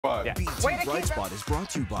Yeah. BT Bright Spot is brought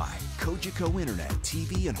to you by Cogeco Internet,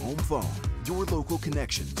 TV, and Home Phone. Your local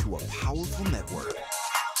connection to a powerful network.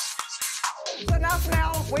 It's enough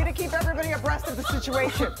now. Way to keep everybody abreast of the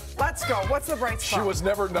situation. Let's go. What's the bright spot? She was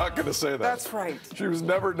never not going to say that. That's right. She was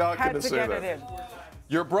never not going to say that. Had to get it in.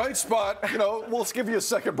 Your bright spot, we'll give you a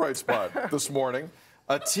second bright spot this morning.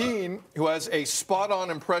 A teen who has a spot-on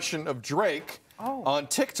impression of Drake on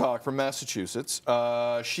TikTok from Massachusetts.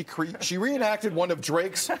 She reenacted one of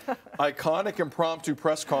Drake's iconic impromptu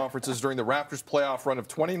press conferences during the Raptors playoff run of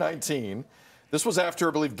 2019. This was after,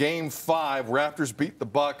 I believe, Game 5. Raptors beat the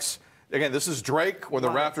Bucks. Again, this is Drake when the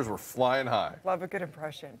Raptors were flying high. Love a good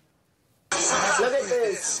impression. Look at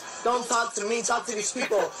this. Don't talk to me. Talk to these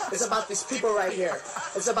people. It's about these people right here.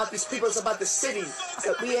 It's about these people. It's about the city.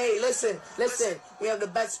 So listen. We have the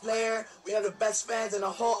best player. We have the best fans in the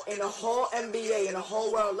whole NBA, in the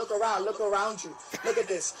whole world. Look around you. Look at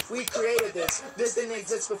this. We created this. This didn't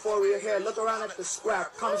exist before we were here. Look around at the square. I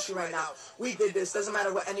promise you right now. We did this. Doesn't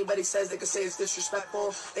matter what anybody says. They could say it's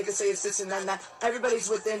disrespectful. They could say it's this and that. Everybody's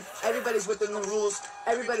within the rules.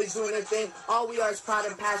 Everybody's doing their thing. All we are is proud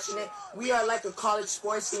and passionate. We are like a college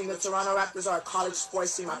sports team. The Toronto Raptors are a college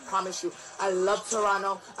sports team. I promise you. I love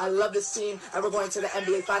Toronto. I love this team. And we're going to the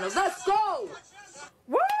NBA Finals. Let's go!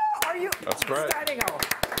 Woo! Are you? That's great.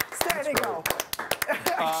 Standing O.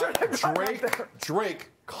 Drake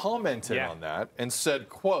commented on that and said,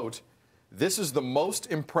 quote, "This is the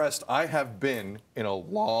most impressed I have been in a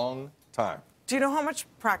long time." Do you know how much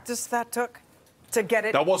practice that took to get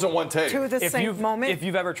it? That wasn't one take. To the same moment. If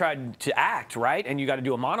you've ever tried to act, right, and you got to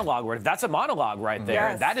do a monologue, where that's a monologue right there.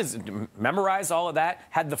 Yes. That is memorized all of that.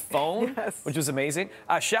 Had the phone, which was amazing.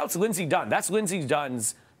 Shouts Lindsay Dunn. That's Lindsay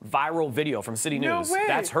Dunn's viral video from City No News. way.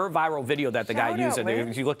 That's her viral video that the guy used. Shout out,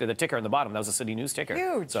 If you looked at the ticker on the bottom, that was a City News ticker.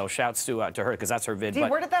 Huge. So shouts to her because that's her vid. Dee, But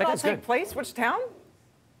where did that all guy's take good. place? Which town?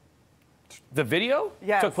 The video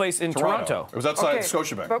took place in Toronto. It was outside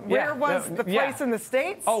Scotiabank. But where was the place in the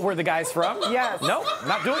States? Oh, where the guy's from? Yes. No,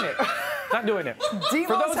 not doing it. Not doing it. D-Mo's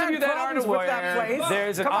For those of had you that aren't problems with that aware, place.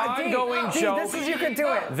 there's an Come on, Dee. ongoing Dee, joke this is you can do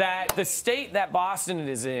it. that the state that Boston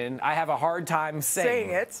is in, I have a hard time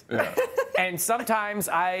saying it. Yeah. And sometimes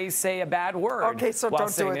I say a bad word Okay, so while don't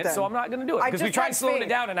do saying it it, then. so I'm not going to do it. I Because we just tried had slowing faith. it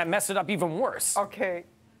down and I messed it up even worse. Okay.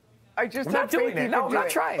 I just I'm not had doing faith it. you No, could I'm do not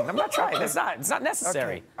it. trying. I'm not trying. It's not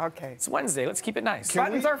necessary. Okay. It's Wednesday. Let's keep it nice.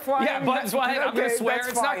 Buttons are flying. Yeah, buttons flying. I'm going to Okay, swear that's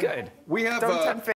it's not fine. good. We have Don't tempt fate.